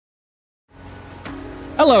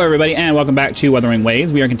Hello, everybody, and welcome back to Wuthering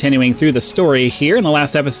Waves. We are continuing through the story here. In the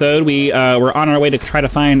last episode, we were on our way to try to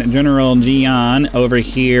find General Jian over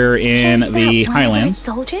here in the Highlands.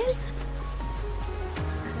 Soldiers?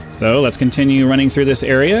 So let's continue running through this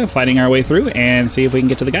area, fighting our way through, and see if we can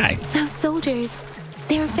get to the guy. Those soldiers,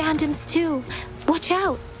 they're phantoms too. Watch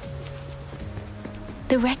out.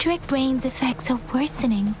 The rhetoric brain's effects are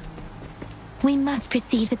worsening. We must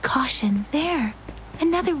proceed with caution. There,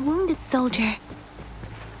 another wounded soldier.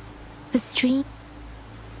 The stream.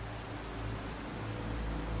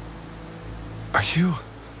 Are you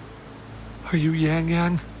Yang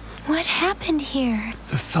Yang? What happened here?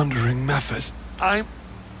 The Thundering Mephis. I'm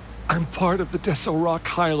part of the Deso Rock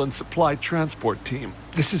Highland Supply Transport Team.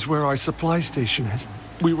 This is where our supply station is.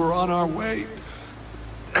 We were on our way.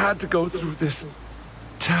 Had to go through this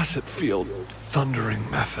tacit field, Thundering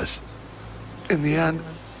Mephis. In the end,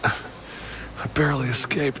 I barely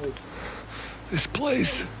escaped. This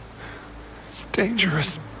place... it's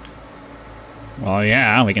dangerous. Well,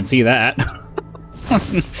 yeah, we can see that.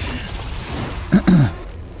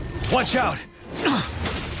 Watch out!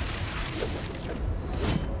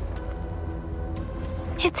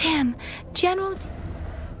 It's him, General...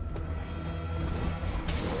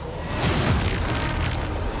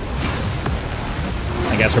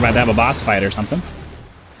 I guess we're about to have a boss fight or something.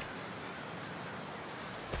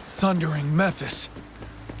 Thundering Mephis.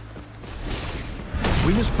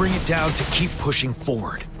 We must bring it down to keep pushing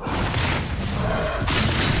forward.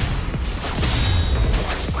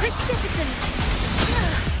 Precipitate!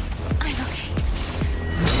 I'm okay.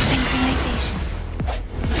 Synchronization.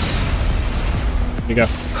 Here you go.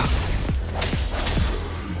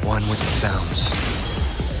 One with the sounds.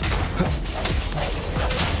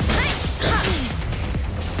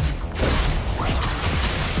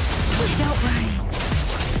 Don't worry.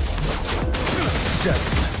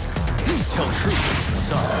 Seven. Tell truth,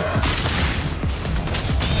 son.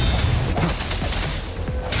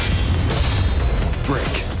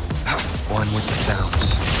 Break. One with the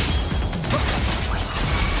sounds.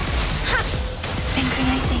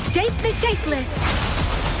 Synchronization. Shape the shapeless.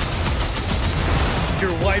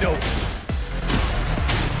 You're wide open.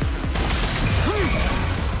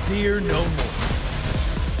 Fear no more.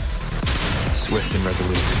 Swift and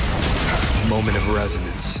resolute. Moment of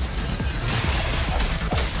resonance.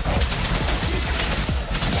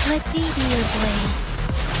 Let me be your blade.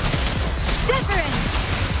 Different!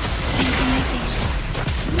 Synchronization.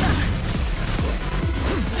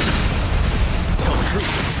 Tell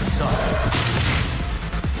truth, son.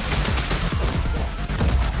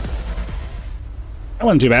 That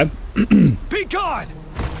wasn't too bad. Be gone!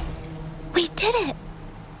 We did it!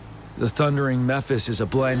 The Thundering Mephis is a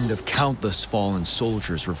blend of countless fallen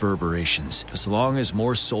soldiers' reverberations. As long as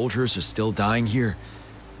more soldiers are still dying here,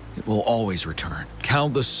 it will always return.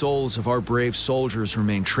 Countless souls of our brave soldiers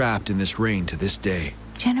remain trapped in this rain to this day.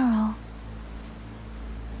 General.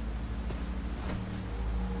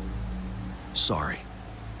 Sorry.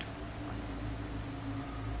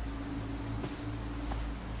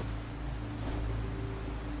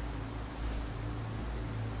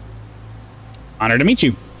 Honor to meet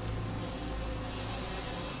you.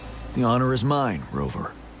 The honor is mine,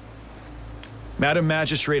 Rover. Madam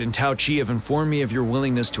Magistrate and Tao Chi have informed me of your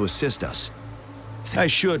willingness to assist us. I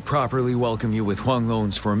should properly welcome you with Huang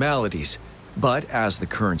Lon's formalities, but as the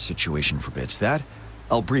current situation forbids that,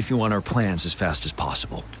 I'll brief you on our plans as fast as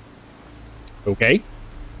possible. Okay.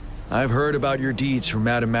 I've heard about your deeds from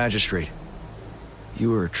Madam Magistrate.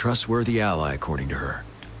 You are a trustworthy ally, according to her.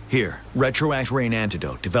 Here, Retroact Rain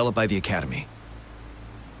Antidote, developed by the Academy.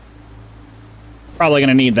 Probably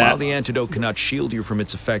gonna need that. While the antidote cannot shield you from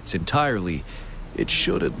its effects entirely, it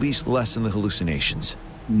should at least lessen the hallucinations.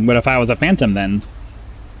 What if I was a phantom then?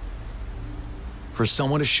 For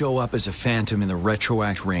someone to show up as a phantom in the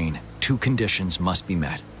Retroact Rain, two conditions must be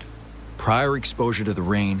met. Prior exposure to the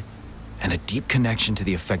rain, and a deep connection to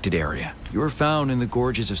the affected area. You were found in the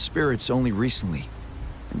Gorges of Spirits only recently,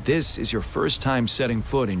 and this is your first time setting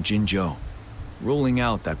foot in Jinzhou, ruling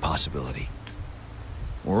out that possibility.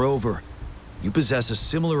 Moreover, you possess a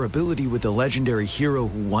similar ability with the legendary hero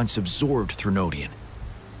who once absorbed Threnodian.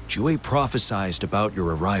 Jue prophesied about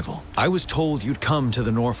your arrival. I was told you'd come to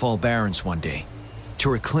the Norfall Barrens one day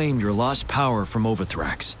to reclaim your lost power from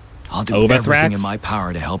Overthrax. I'll do everything in my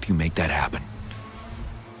power to help you make that happen.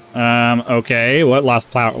 Okay. What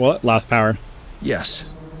lost power? What lost power?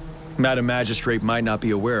 Yes. Madam Magistrate might not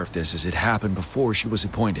be aware of this as it happened before she was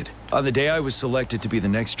appointed. On the day I was selected to be the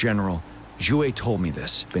next general, Jue told me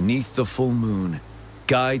this. Beneath the full moon,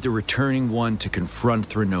 guide the returning one to confront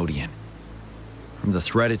Threnodian. From the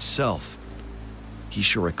threat itself, he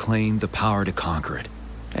shall reclaim the power to conquer it.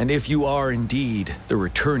 And if you are indeed the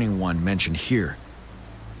returning one mentioned here,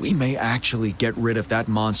 we may actually get rid of that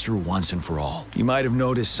monster once and for all. You might have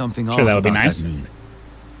noticed something off that would be about nice. that moon.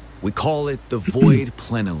 We call it the Void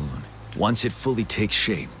Plenilune. Once it fully takes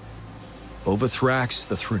shape, Overthrax,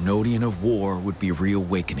 the Threnodian of War, would be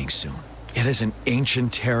reawakening soon. It is an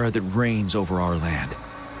ancient terror that reigns over our land,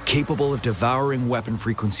 capable of devouring weapon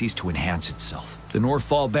frequencies to enhance itself. The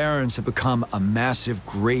Northfall Barrens have become a massive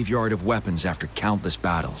graveyard of weapons after countless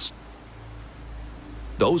battles.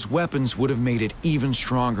 Those weapons would have made it even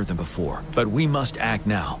stronger than before, but we must act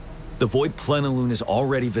now. The Void Plenilune is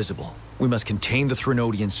already visible. We must contain the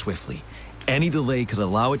Threnodian swiftly. Any delay could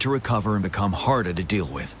allow it to recover and become harder to deal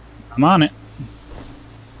with. I'm on it.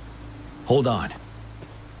 Hold on.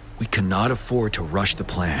 We cannot afford to rush the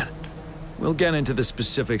plan. We'll get into the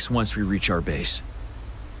specifics once we reach our base.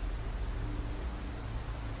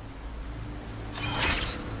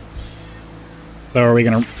 So are we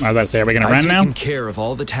gonna, I was about to say, are we gonna run now? I've taken care of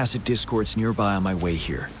all the tacit discords nearby on my way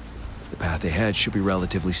here. The path ahead should be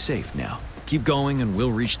relatively safe now. Keep going and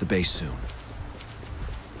we'll reach the base soon.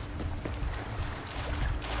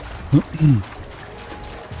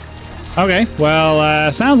 Okay,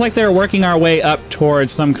 well, sounds like they're working our way up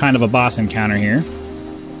towards some kind of a boss encounter here.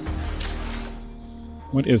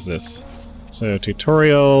 What is this? So,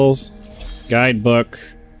 tutorials, guidebook.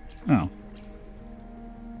 Oh.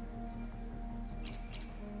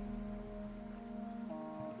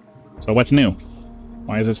 So what's new?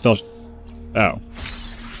 Why is it still... Oh.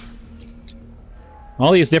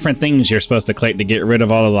 All these different things you're supposed to collect to get rid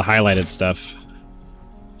of all of the highlighted stuff.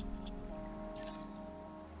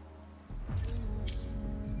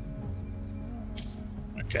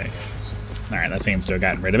 Okay. Alright, that seems to have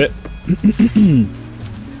gotten rid of it.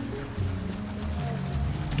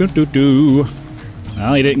 Doo-doo-doo.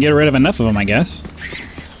 Well, he didn't get rid of enough of them, I guess.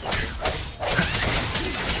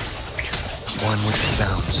 One with the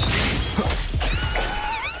sounds.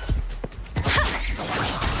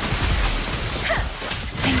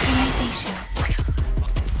 Synchronization.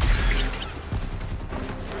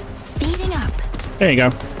 Speeding up. There you go.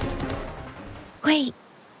 Wait,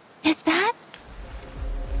 is that?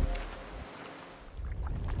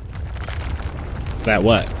 That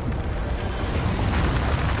what?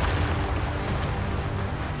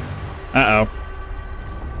 Uh-oh.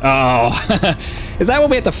 Oh. Is that what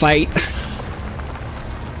we have to fight?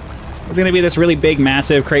 It's gonna be this really big,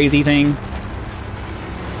 massive, crazy thing.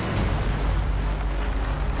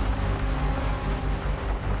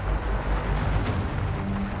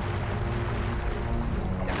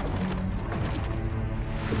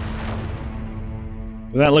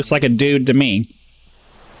 That looks like a dude to me.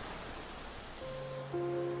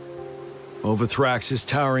 Overthrax's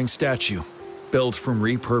towering statue, built from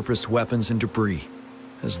repurposed weapons and debris,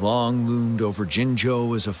 has long loomed over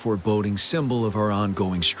Jinzhou as a foreboding symbol of our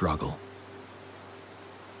ongoing struggle.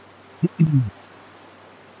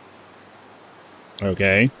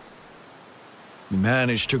 Okay. We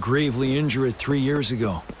managed to gravely injure it 3 years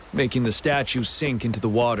ago, making the statue sink into the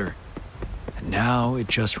water. And now it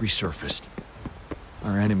just resurfaced.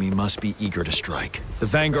 Our enemy must be eager to strike. The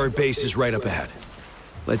Vanguard base is right up ahead.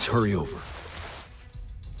 Let's hurry over.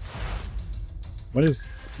 What is...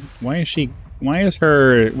 Why is she... Why is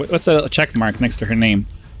her... What's the check mark next to her name?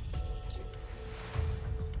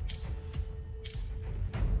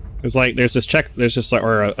 It's like, there's this check... There's just like...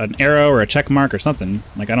 Or an arrow or a check mark or something.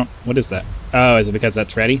 Like, I don't... What is that? Oh, is it because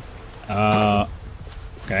that's ready?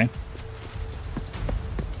 Okay.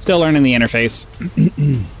 Still learning the interface.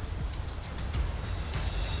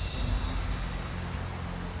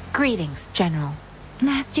 Greetings, General.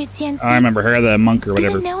 Master Tianxin. I remember her, the monk or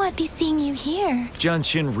whatever. Didn't know I'd be seeing you here.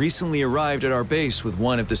 Jianqin recently arrived at our base with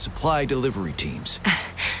one of the supply delivery teams.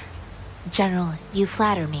 General, you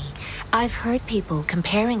flatter me. I've heard people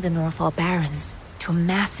comparing the Northfall Barrens to a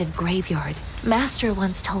massive graveyard. Master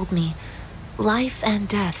once told me, life and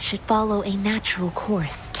death should follow a natural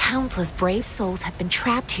course. Countless brave souls have been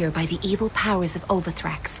trapped here by the evil powers of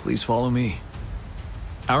Overthrax. Please follow me.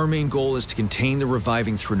 Our main goal is to contain the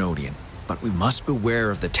reviving Threnodian, but we must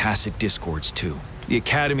beware of the tacit discords too. The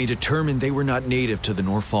Academy determined they were not native to the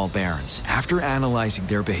Northfall Barrens. After analyzing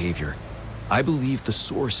their behavior, I believe the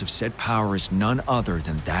source of said power is none other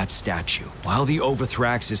than that statue. While the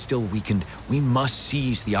Overthrax is still weakened, we must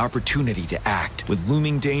seize the opportunity to act. With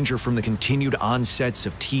looming danger from the continued onsets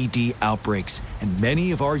of TD outbreaks, and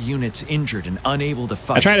many of our units injured and unable to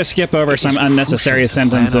fight. I try to skip over some unnecessary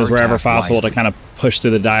sentences wherever possible to kind of push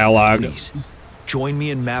through the dialogue. Please, join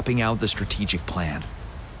me in mapping out the strategic plan.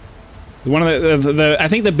 One of I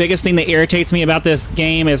think the biggest thing that irritates me about this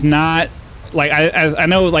game is not like I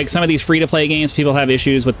know like some of these free-to-play games, people have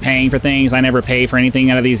issues with paying for things. I never pay for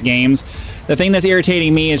anything out of these games. The thing that's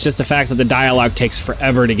irritating me is just the fact that the dialogue takes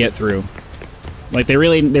forever to get through. Like they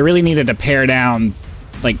really needed to pare down,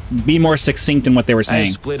 like be more succinct in what they were saying. I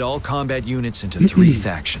have split all combat units into 3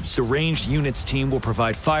 factions. The ranged units team will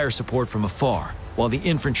provide fire support from afar, while the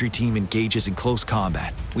infantry team engages in close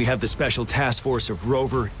combat. We have the special task force of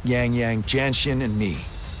Rover, Yang Yang, Janshin, and me.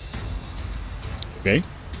 Okay.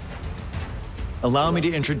 Allow me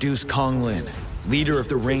to introduce Kong Lin, leader of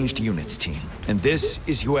the ranged units team. And this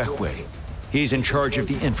is Yue Hui. He's in charge of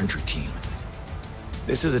the infantry team.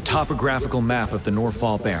 This is a topographical map of the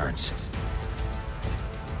Norfall Barrens.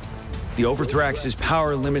 The Overthrax's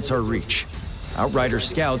power limits our reach. Outrider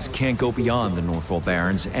scouts can't go beyond the Norfall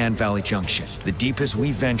Barrens and Valley Junction. The deepest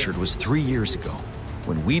we ventured was 3 years ago,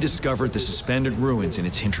 when we discovered the suspended ruins in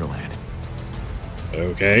its hinterland.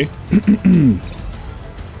 Okay.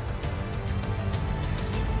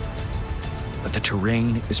 But the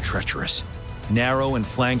terrain is treacherous, narrow and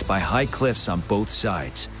flanked by high cliffs on both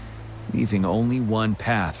sides, leaving only one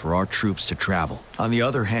path for our troops to travel. On the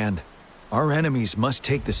other hand, our enemies must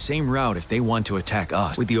take the same route if they want to attack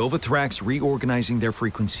us. With the Overthrax reorganizing their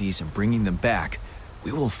frequencies and bringing them back,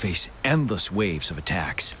 we will face endless waves of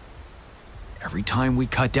attacks. Every time we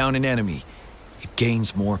cut down an enemy, it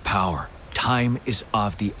gains more power. Time is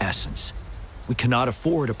of the essence. We cannot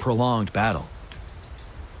afford a prolonged battle.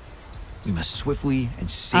 We must swiftly and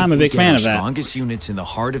safely get our strongest units in the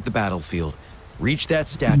heart of the battlefield, reach that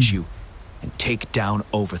statue, and take down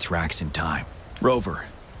Overthrax in time. Rover,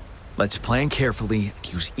 let's plan carefully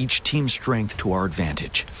and use each team's strength to our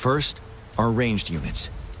advantage. First, our ranged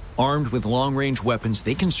units. Armed with long-range weapons,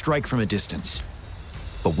 they can strike from a distance.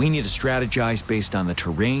 But we need to strategize based on the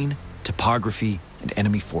terrain, topography, and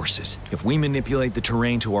enemy forces. If we manipulate the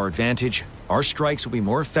terrain to our advantage, our strikes will be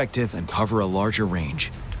more effective and cover a larger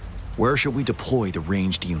range. Where should we deploy the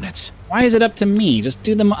ranged units? Why is it up to me? Just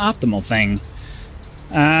do the optimal thing.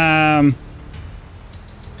 I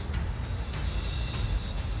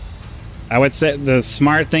would say the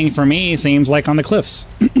smart thing for me seems like on the cliffs.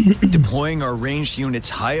 Deploying our ranged units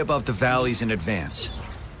high above the valleys in advance.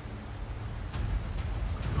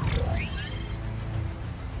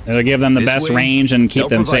 It'll give them the best range and keep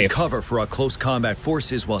them safe. They'll provide cover for our close combat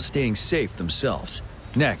forces while staying safe themselves.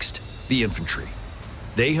 Next, the infantry.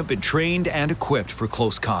 They have been trained and equipped for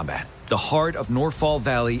close combat. The heart of Norfall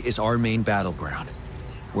Valley is our main battleground,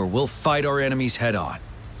 where we'll fight our enemies head-on.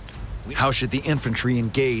 How should the infantry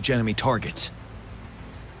engage enemy targets?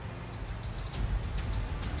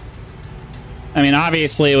 I mean,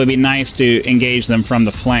 obviously it would be nice to engage them from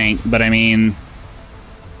the flank, but I mean...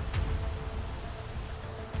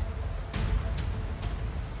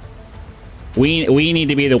 We need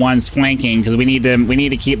to be the ones flanking because we need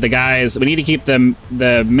to keep the guys, we need to keep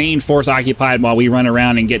the main force occupied while we run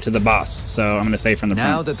around and get to the boss. So I'm going to say from the front.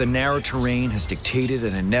 Now that the narrow terrain has dictated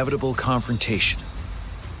an inevitable confrontation,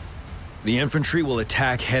 the infantry will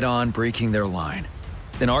attack head-on, breaking their line.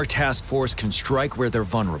 Then our task force can strike where they're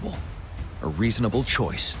vulnerable. A reasonable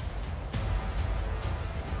choice.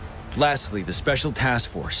 Lastly, the Special Task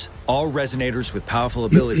Force. All resonators with powerful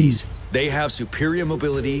abilities. They have superior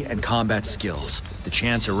mobility and combat skills. If the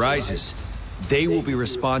chance arises, they will be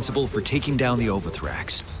responsible for taking down the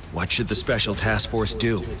Overthrax. What should the Special Task Force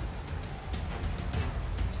do?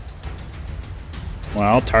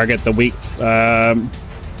 Well, target the weak...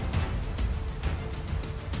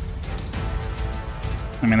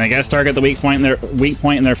 I mean, I guess target the weak point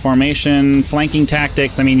in their formation. Flanking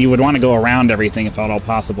tactics, I mean, you would want to go around everything if at all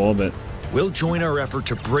possible, but... We'll join our effort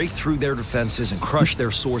to break through their defenses and crush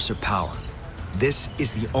their source of power. This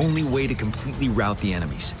is the only way to completely rout the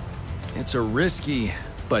enemies. It's a risky,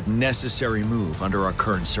 but necessary move under our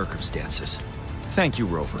current circumstances. Thank you,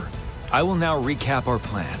 Rover. I will now recap our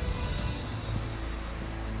plan.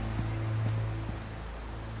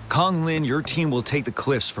 Kong Lin, your team will take the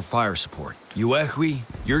cliffs for fire support. Yue Hui,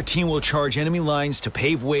 your team will charge enemy lines to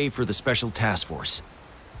pave way for the Special Task Force.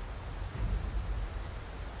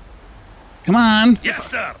 Come on!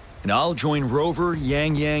 Yes, sir! And I'll join Rover,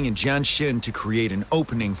 Yang Yang, and Janshin to create an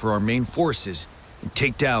opening for our main forces and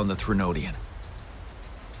take down the Threnodian.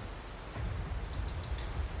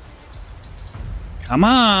 Come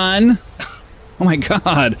on! Oh my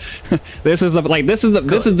god. This is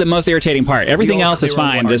the most irritating part. Everything else is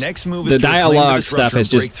fine. Just the dialogue stuff is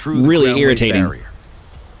just really irritating.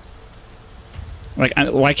 Like,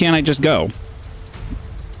 why can't I just go?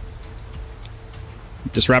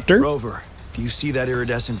 Disruptor? Rover, do you see that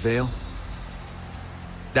iridescent veil?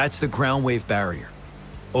 That's the ground wave barrier.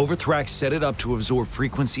 Overthrak set it up to absorb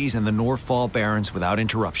frequencies in the Northfall Barrens without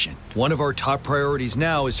interruption. One of our top priorities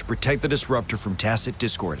now is to protect the disruptor from tacit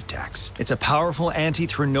discord attacks. It's a powerful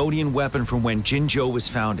anti-Threnodian weapon from when Jinzhou was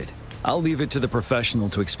founded. I'll leave it to the professional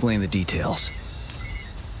to explain the details.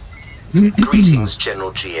 Greetings,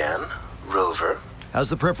 General GN, Rover. How's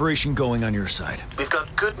the preparation going on your side? We've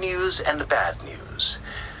got good news and bad news.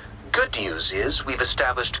 Good news is we've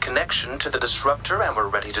established connection to the disruptor and we're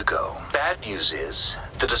ready to go. Bad news is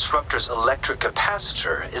the disruptor's electric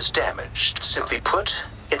capacitor is damaged. Simply put,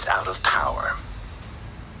 it's out of power.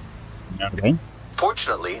 Okay.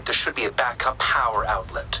 Fortunately, there should be a backup power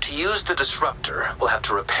outlet. To use the disruptor, we'll have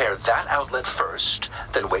to repair that outlet first,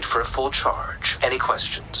 then wait for a full charge. Any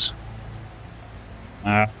questions?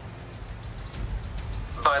 By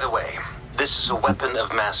the way, this is a weapon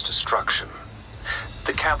of mass destruction.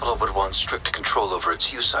 The capital would want strict control over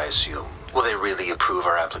its use, I assume. Will they really approve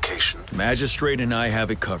our application? Magistrate and I have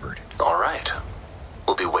it covered. All right.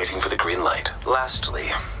 We'll be waiting for the green light. Lastly,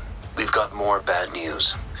 we've got more bad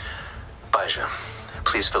news. Baija,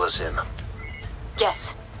 please fill us in.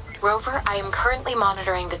 Yes. Rover, I am currently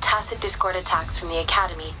monitoring the tacit discord attacks from the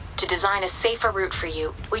Academy to design a safer route for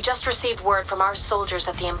you. We just received word from our soldiers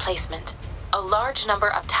at the emplacement. A large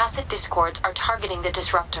number of tacit discords are targeting the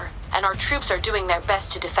disruptor, and our troops are doing their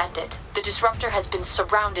best to defend it. The disruptor has been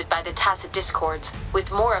surrounded by the tacit discords,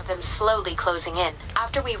 with more of them slowly closing in.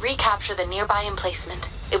 After we recapture the nearby emplacement,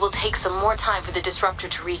 it will take some more time for the disruptor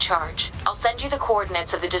to recharge. I'll send you the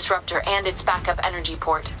coordinates of the disruptor and its backup energy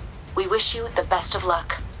port. We wish you the best of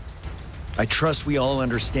luck. I trust we all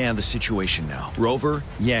understand the situation now. Rover,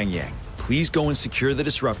 Yang, please go and secure the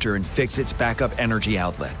disruptor and fix its backup energy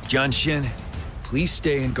outlet. Jianxin, please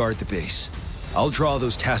stay and guard the base. I'll draw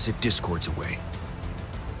those tacit discords away.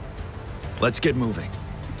 Let's get moving.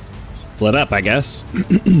 Split up, I guess.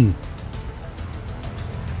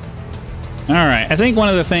 All right, I think one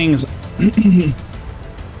of the things...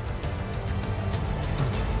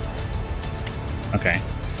 Okay.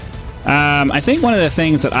 I think one of the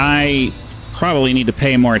things that I probably need to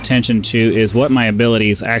pay more attention to is what my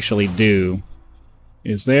abilities actually do.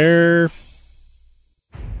 Is there...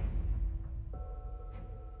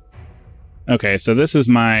 Okay, so this is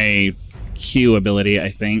my Q ability, I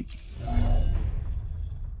think.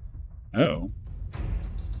 Oh.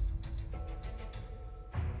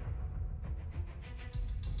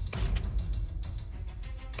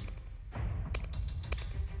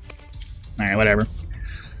 Alright, whatever.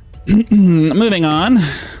 Moving on,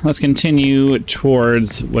 let's continue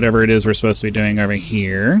towards whatever it is we're supposed to be doing over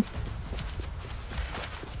here.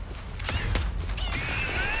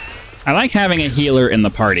 I like having a healer in the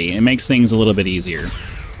party. It makes things a little bit easier.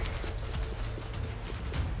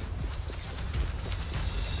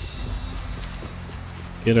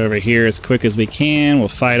 Get over here as quick as we can. We'll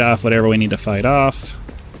fight off whatever we need to fight off.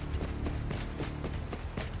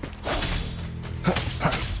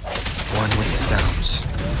 One with the sounds.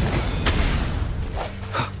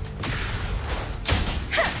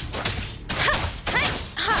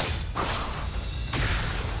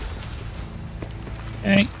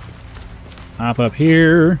 Okay. Hop up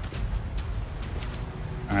here.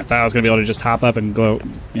 I thought I was going to be able to just hop up and go,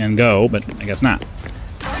 but I guess not.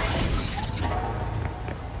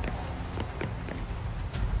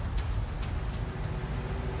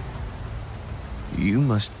 You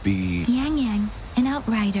must be... Yang, an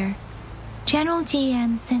outrider. General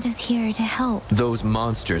GN sent us here to help. Those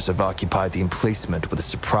monsters have occupied the emplacement with a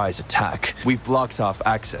surprise attack. We've blocked off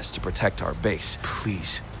access to protect our base.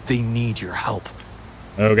 Please, they need your help.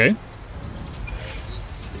 Okay.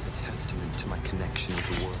 This is a testament to my connection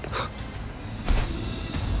with the world.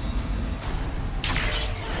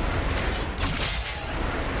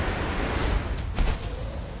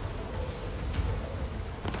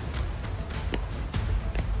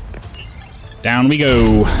 Down we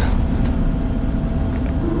go.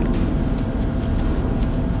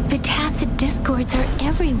 The tacit discords are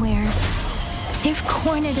everywhere. They've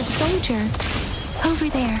cornered a soldier. Over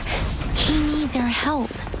there. He needs our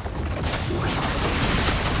help.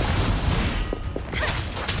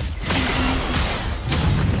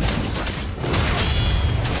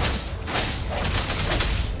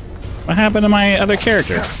 What happened to my other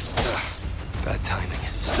character? Bad timing.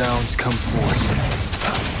 Sounds come forth.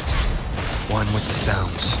 One with the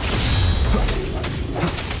sounds.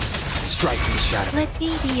 Strike from the shadow. Let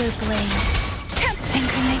me be your blade.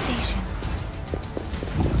 Synchronization.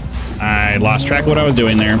 I lost track of what I was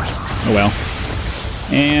doing there. Oh well.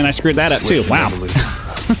 And I screwed that up too. Wow.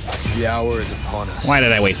 The hour is upon us. Why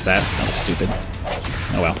did I waste that? That was stupid.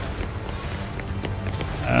 Oh well.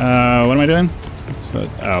 What am I doing?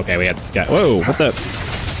 Oh, okay, we had this guy. Whoa, what the?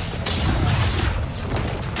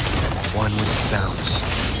 One with the sounds.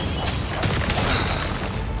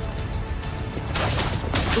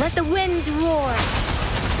 Let the winds roar.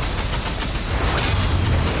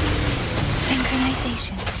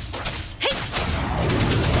 Synchronization. Hey!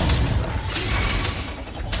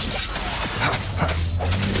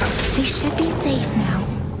 We should be safe now.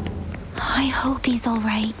 I hope he's all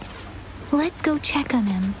right. Let's go check on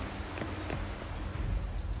him.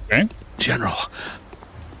 Okay. General,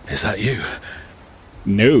 is that you?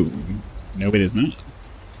 No. No, it is not.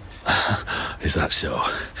 Is that so?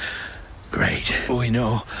 Great. We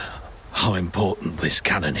know how important this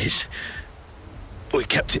cannon is. We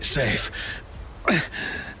kept it safe.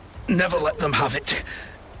 Never let them have it.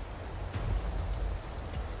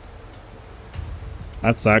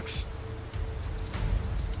 That sucks.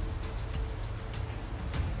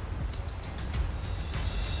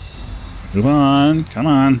 Move on. Come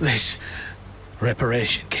on. This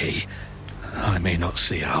reparation key. I may not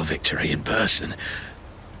see our victory in person.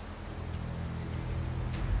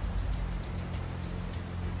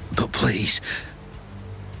 But please,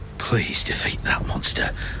 please defeat that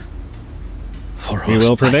monster. For us, We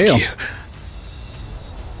will prevail. thank you.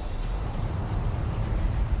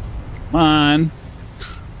 Come on.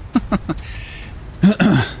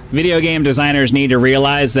 Video game designers need to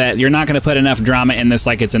realize that you're not going to put enough drama in this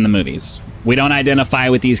like it's in the movies. We don't identify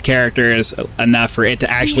with these characters enough for it to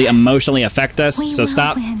actually emotionally affect us, so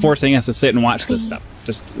stop forcing us to sit and watch this stuff.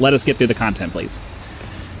 Just let us get through the content, please.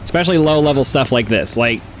 Especially low-level stuff like this.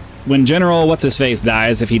 Like, when General What's-His-Face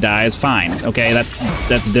dies, if he dies, fine. Okay, that's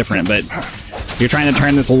different, but you're trying to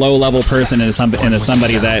turn this low-level person into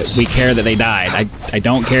somebody that we care that they died. I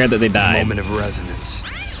don't care that they died. Moment of resonance.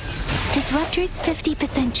 Disruptor's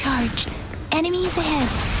 50% charge. Enemies ahead.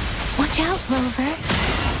 Watch out, Rover.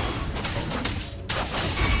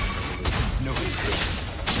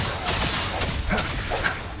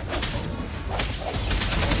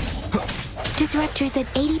 Disruptor's at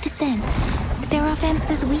 80%. Their offense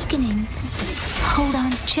is weakening. Hold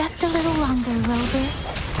on just a little longer, Rover.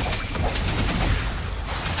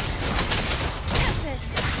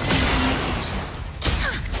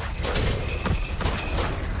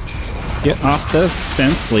 Get off the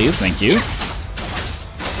fence, please. Thank you.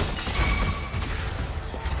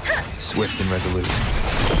 Swift and resolute.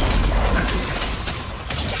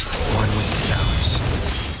 One with the sounds.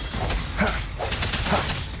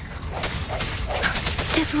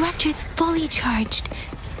 Disruptor's fully charged.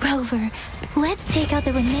 Rover, let's take out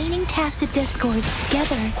the remaining tacit discords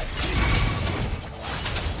together.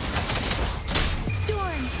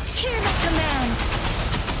 Storm, hear my command.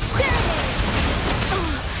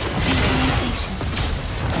 Synchronization.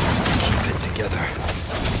 Keep it together.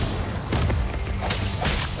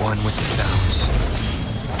 One with the sounds.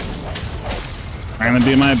 I'm gonna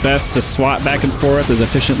do my best to swap back and forth as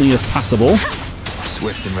efficiently as possible.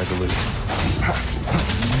 Swift and resolute.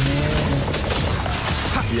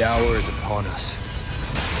 The hour is upon us.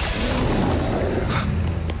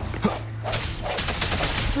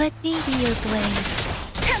 Let me be your blade.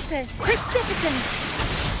 Tempest, precipitant.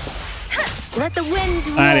 Let the winds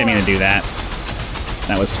roar. I didn't mean to do that.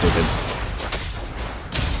 That was stupid.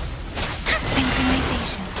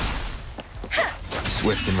 Synchronization.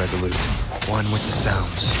 Swift and resolute. One with the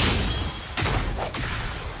sounds.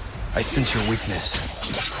 I sense your weakness.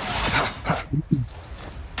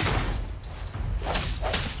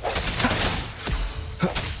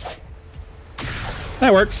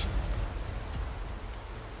 That works.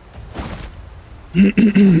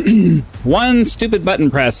 One stupid button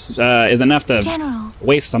press is enough to General.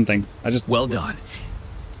 waste something. Well done.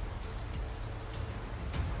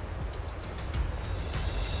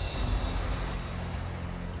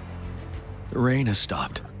 The rain has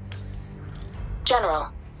stopped. General,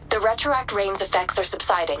 the retroact rain's effects are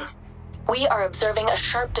subsiding. We are observing a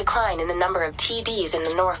sharp decline in the number of TDs in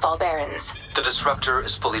the Norfall Barrens. The disruptor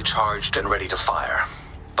is fully charged and ready to fire,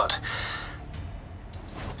 but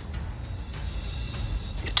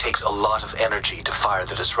it takes a lot of energy to fire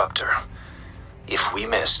the disruptor. If we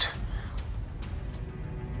missed,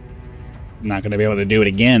 I'm not going to be able to do it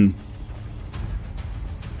again.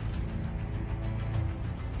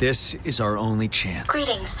 This is our only chance.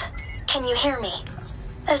 Greetings. Can you hear me?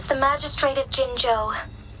 As the Magistrate of Jinzhou,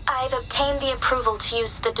 I've obtained the approval to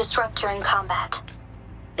use the disruptor in combat.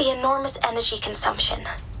 The enormous energy consumption,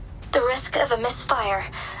 the risk of a misfire,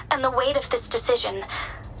 and the weight of this decision,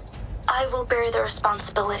 I will bear the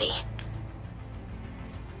responsibility.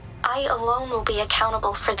 I alone will be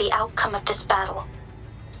accountable for the outcome of this battle,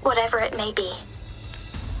 whatever it may be.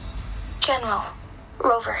 General,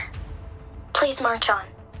 Rover, please march on.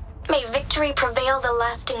 May victory prevail the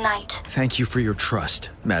lasting night. Thank you for your trust,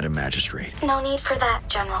 Madam Magistrate. No need for that,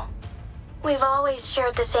 General. We've always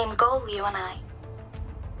shared the same goal, you and I.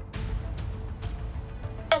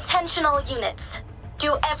 Attentional units.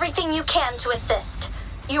 Do everything you can to assist.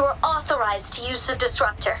 You are authorized to use the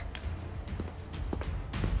disruptor.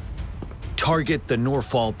 Target the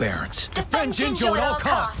Norfall Barrens. Defend Jinjo at all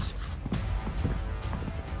costs.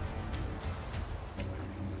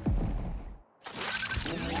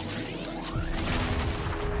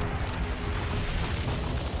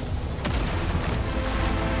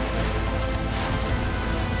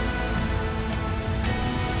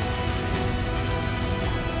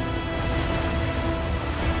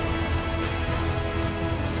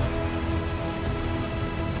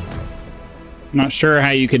 I'm not sure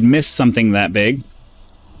how you could miss something that big.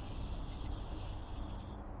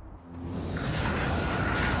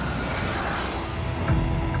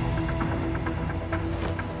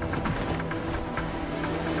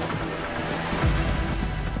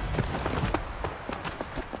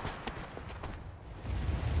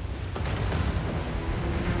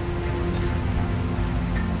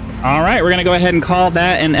 All right, we're going to go ahead and call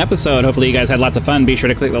that an episode. Hopefully you guys had lots of fun. Be sure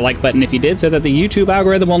to click the like button if you did so that the YouTube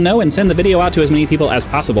algorithm will know and send the video out to as many people as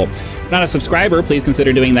possible. If you're not a subscriber, please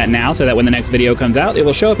consider doing that now so that when the next video comes out, it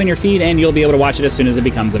will show up in your feed and you'll be able to watch it as soon as it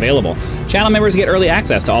becomes available. Channel members get early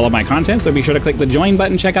access to all of my content, so be sure to click the join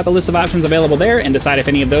button, check out the list of options available there, and decide if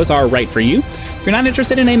any of those are right for you. If you're not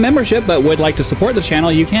interested in a membership but would like to support the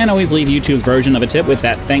channel, you can always leave YouTube's version of a tip with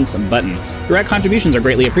that thanks button. Direct contributions are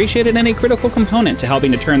greatly appreciated and a critical component to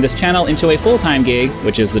helping to turn this channel into a full-time gig,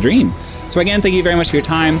 which is the dream. So again, thank you very much for your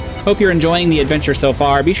time. Hope you're enjoying the adventure so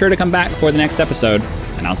far. Be sure to come back for the next episode,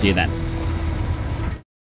 and I'll see you then.